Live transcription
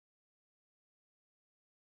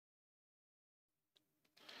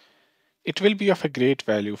It will be of a great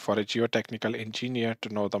value for a geotechnical engineer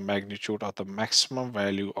to know the magnitude of the maximum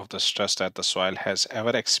value of the stress that the soil has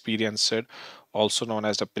ever experienced, also known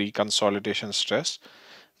as the pre-consolidation stress.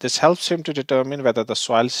 This helps him to determine whether the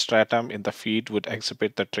soil stratum in the feed would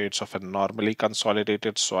exhibit the traits of a normally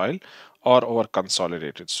consolidated soil or over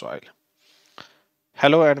consolidated soil.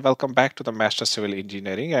 Hello and welcome back to the Master Civil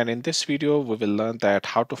Engineering, and in this video we will learn that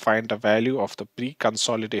how to find the value of the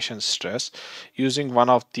pre-consolidation stress using one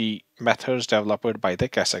of the methods developed by the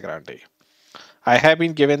Casagrande. I have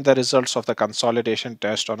been given the results of the consolidation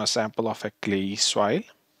test on a sample of a clayey soil.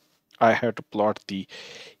 I have to plot the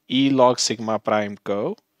E log sigma prime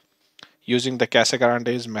curve. Using the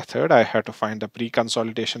Casagrande's method, I have to find the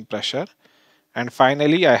pre-consolidation pressure, and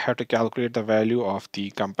finally I have to calculate the value of the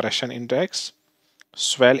compression index,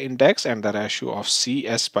 swell index, and the ratio of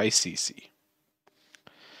CS by CC.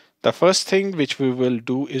 The first thing which we will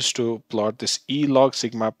do is to plot this E log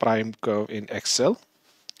sigma prime curve in Excel.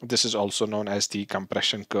 This is also known as the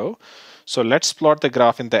compression curve. So let's plot the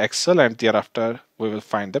graph in the Excel, and thereafter we will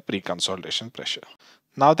find the pre-consolidation pressure.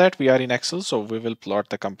 Now that we are in Excel, so we will plot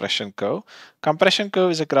the compression curve. Compression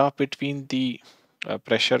curve is a graph between the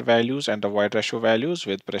pressure values and the void ratio values,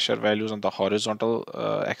 with pressure values on the horizontal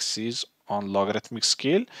axis on logarithmic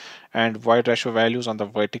scale and void ratio values on the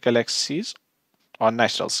vertical axis on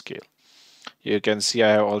natural scale. You can see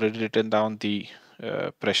I have already written down the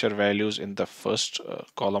pressure values in the first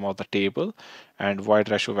column of the table and void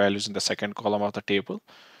ratio values in the second column of the table.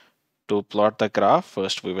 To plot the graph,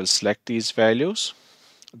 first we will select these values,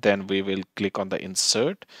 then we will click on the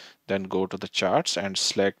insert, then go to the charts and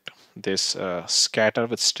select this scatter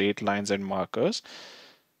with straight lines and markers.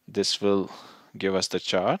 This will give us the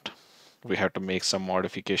chart. We have to make some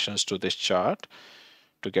modifications to this chart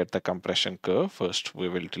to get the compression curve. First we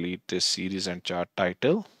will delete this series and chart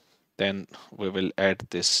title, then we will add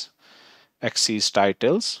this axis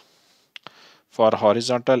titles. For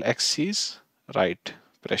horizontal axis, write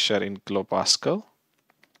pressure in kilopascal,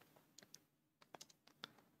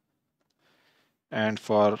 and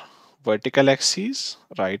for vertical axis,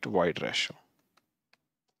 write void ratio.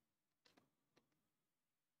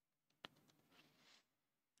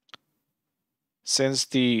 Since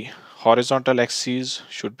the horizontal axis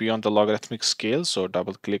should be on the logarithmic scale, so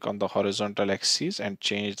double click on the horizontal axis and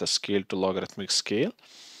change the scale to logarithmic scale.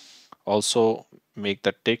 Also make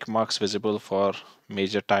the tick marks visible for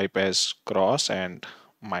major type as cross and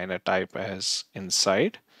minor type as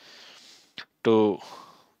inside. To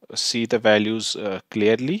see the values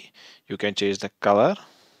clearly, you can change the color,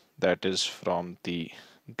 that is from the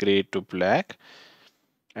gray to black,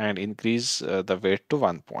 and increase the weight to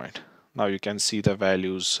 1 point. Now you can see the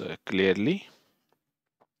values clearly.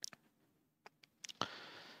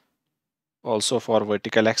 Also for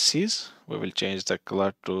vertical axis, we will change the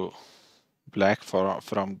color to black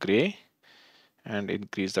from gray and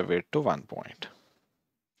increase the weight to 1 point.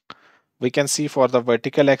 We can see for the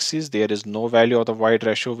vertical axis there is no value of the void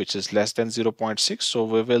ratio which is less than 0.6, so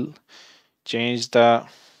we will change the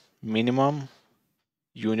minimum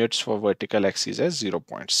units for vertical axis as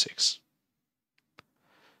 0.6.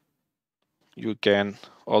 You can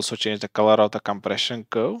also change the color of the compression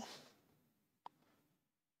curve.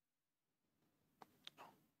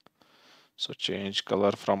 So change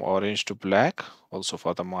color from orange to black. Also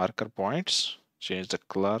for the marker points, change the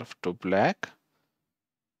color to black.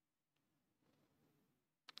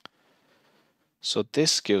 So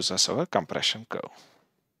this gives us our compression curve,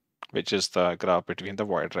 which is the graph between the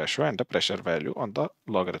void ratio and the pressure value on the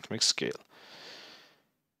logarithmic scale.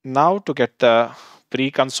 Now to get the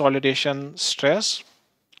pre-consolidation stress,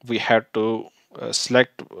 we have to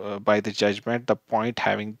select by the judgment the point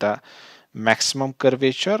having the maximum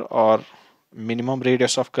curvature or minimum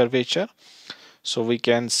radius of curvature. So we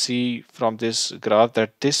can see from this graph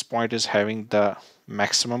that this point is having the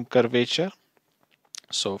maximum curvature.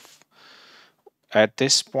 So at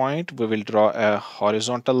this point we will draw a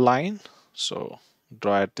horizontal line. So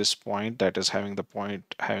draw at this point that is having the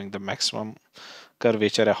point having the maximum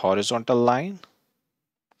curvature, a horizontal line.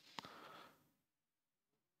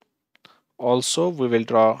 Also we will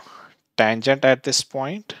draw tangent at this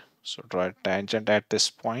point. So draw a tangent at this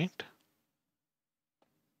point.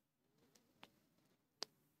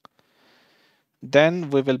 Then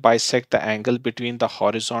we will bisect the angle between the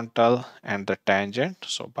horizontal and the tangent.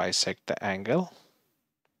 So bisect the angle.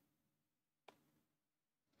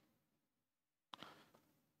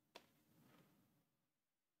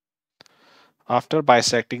 After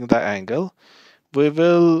bisecting the angle, we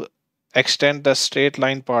will extend the straight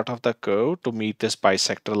line part of the curve to meet this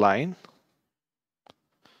bisector line.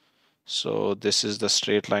 So this is the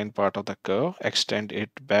straight line part of the curve. Extend it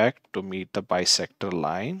back to meet the bisector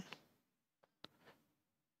line.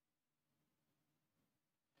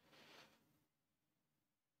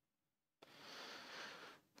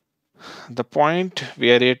 The point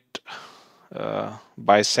where it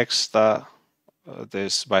bisects the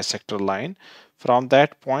this bisector line, from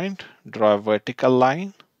that point draw a vertical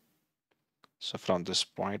line. So from this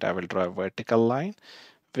point I will draw a vertical line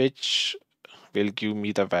which will give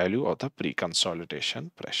me the value of the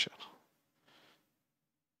pre-consolidation pressure.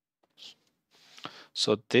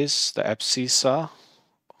 So this, the abscissa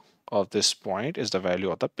of this point, is the value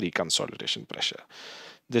of the pre-consolidation pressure.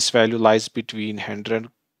 This value lies between 100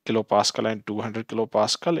 kilopascal and 200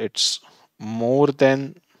 kilopascal. It's more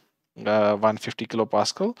than 150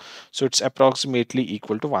 kilopascal, so it's approximately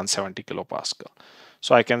equal to 170 kilopascal.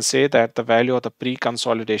 So I can say that the value of the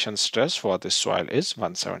pre-consolidation stress for this soil is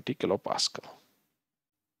 170 kilopascal.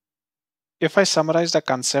 If I summarize the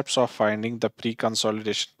concepts of finding the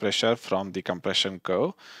pre-consolidation pressure from the compression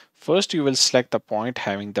curve, first you will select the point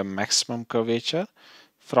having the maximum curvature.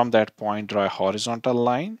 From that point, draw a horizontal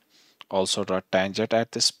line. Also draw a tangent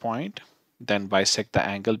at this point. Then bisect the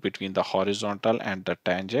angle between the horizontal and the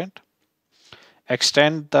tangent.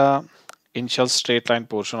 Extend the initial straight line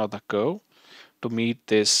portion of the curve to meet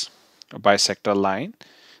this bisector line.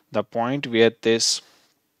 The point where this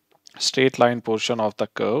straight line portion of the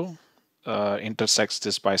curve intersects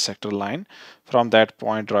this bisector line. From that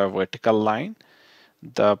point, draw a vertical line.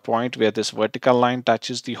 The point where this vertical line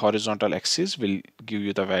touches the horizontal axis will give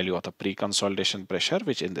you the value of the pre-consolidation pressure,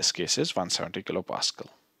 which in this case is 170 kilopascal.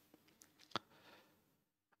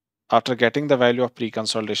 After getting the value of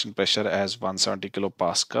pre-consolidation pressure as 170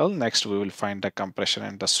 kilopascal, next we will find the compression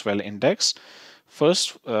and the swell index.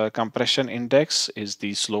 First, compression index is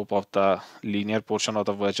the slope of the linear portion of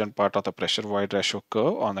the virgin part of the pressure void ratio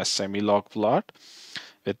curve on a semi-log plot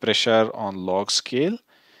with pressure on log scale.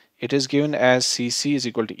 It is given as Cc is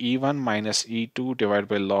equal to E1 minus E2 divided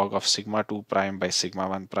by log of sigma 2 prime by sigma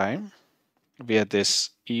 1 prime, where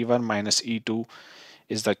this E1 minus E2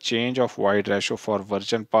 is the change of void ratio for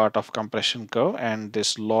virgin part of compression curve, and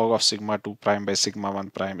this log of sigma 2 prime by sigma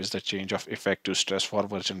 1 prime is the change of effective stress for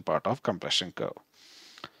virgin part of compression curve.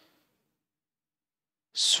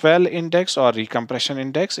 Swell index or recompression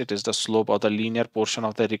index, it is the slope of the linear portion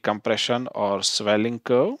of the recompression or swelling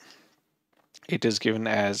curve. It is given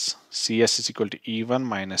as Cs is equal to E1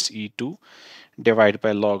 minus E2 divided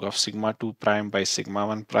by log of sigma 2 prime by sigma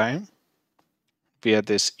 1 prime, where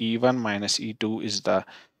this E1 minus E2 is the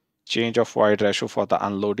change of void ratio for the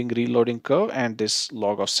unloading reloading curve, and this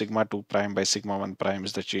log of sigma 2 prime by sigma 1 prime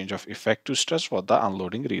is the change of effective stress for the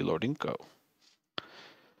unloading reloading curve.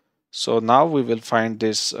 So now we will find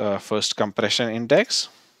this first compression index.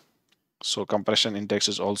 So compression index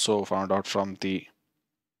is also found out from the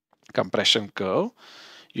compression curve.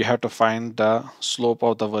 You have to find the slope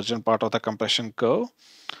of the virgin part of the compression curve.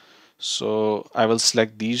 So I will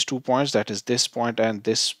select these 2 points, that is this point,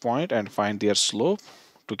 and find their slope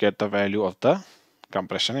to get the value of the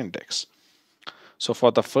compression index. So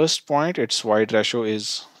for the first point, its void ratio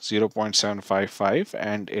is 0.755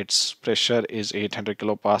 and its pressure is 800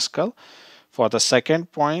 kilopascal. For the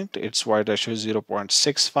second point, its void ratio is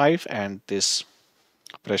 0.65 and this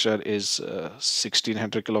pressure is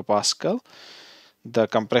 1600 kilopascal. The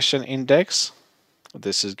compression index,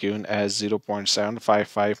 this is given as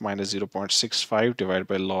 0.755 minus 0.65 divided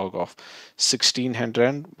by log of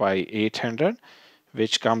 1600 by 800,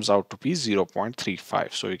 which comes out to be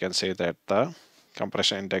 0.35. So you can say that the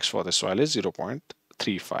compression index for the soil is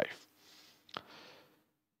 0.35.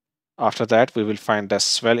 After that, we will find the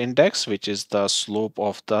swell index, which is the slope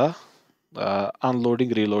of the unloading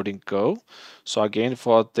reloading curve. So again,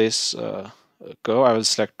 for this curve, I will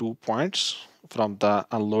select 2 points from the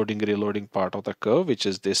unloading reloading part of the curve, which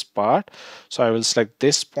is this part. So I will select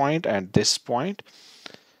this point and this point.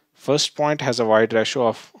 First point has a void ratio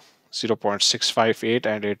of 0.658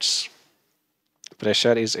 and its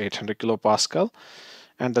pressure is 800 kilopascal,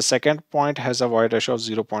 and the second point has a void ratio of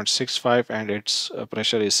 0.65 and its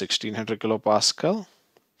pressure is 1600 kilopascal.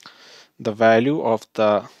 The value of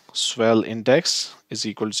the swell index is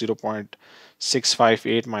equal to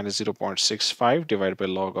 0.658 minus 0.65 divided by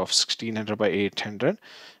log of 1600 by 800,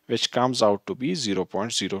 which comes out to be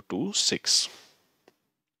 0.026.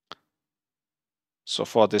 So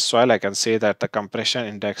for this soil, I can say that the compression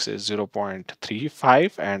index is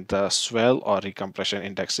 0.35 and the swell or recompression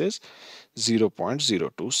index is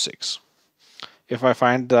 0.026. If I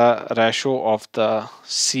find the ratio of the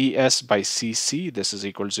CS by CC, this is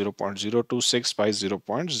equal to 0.026 by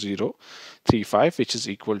 0.035, which is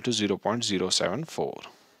equal to 0.074.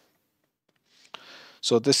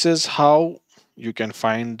 So this is how you can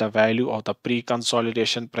find the value of the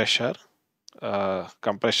pre-consolidation pressure,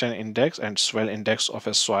 compression index, and swell index of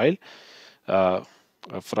a soil uh,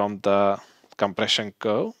 from the compression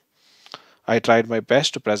curve. I tried my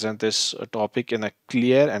best to present this topic in a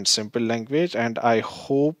clear and simple language, and I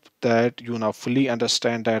hope that you now fully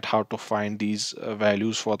understand that how to find these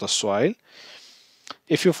values for the soil.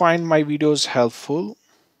 If you find my videos helpful,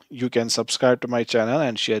 you can subscribe to my channel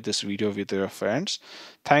and share this video with your friends.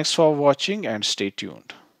 Thanks for watching and stay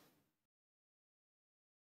tuned.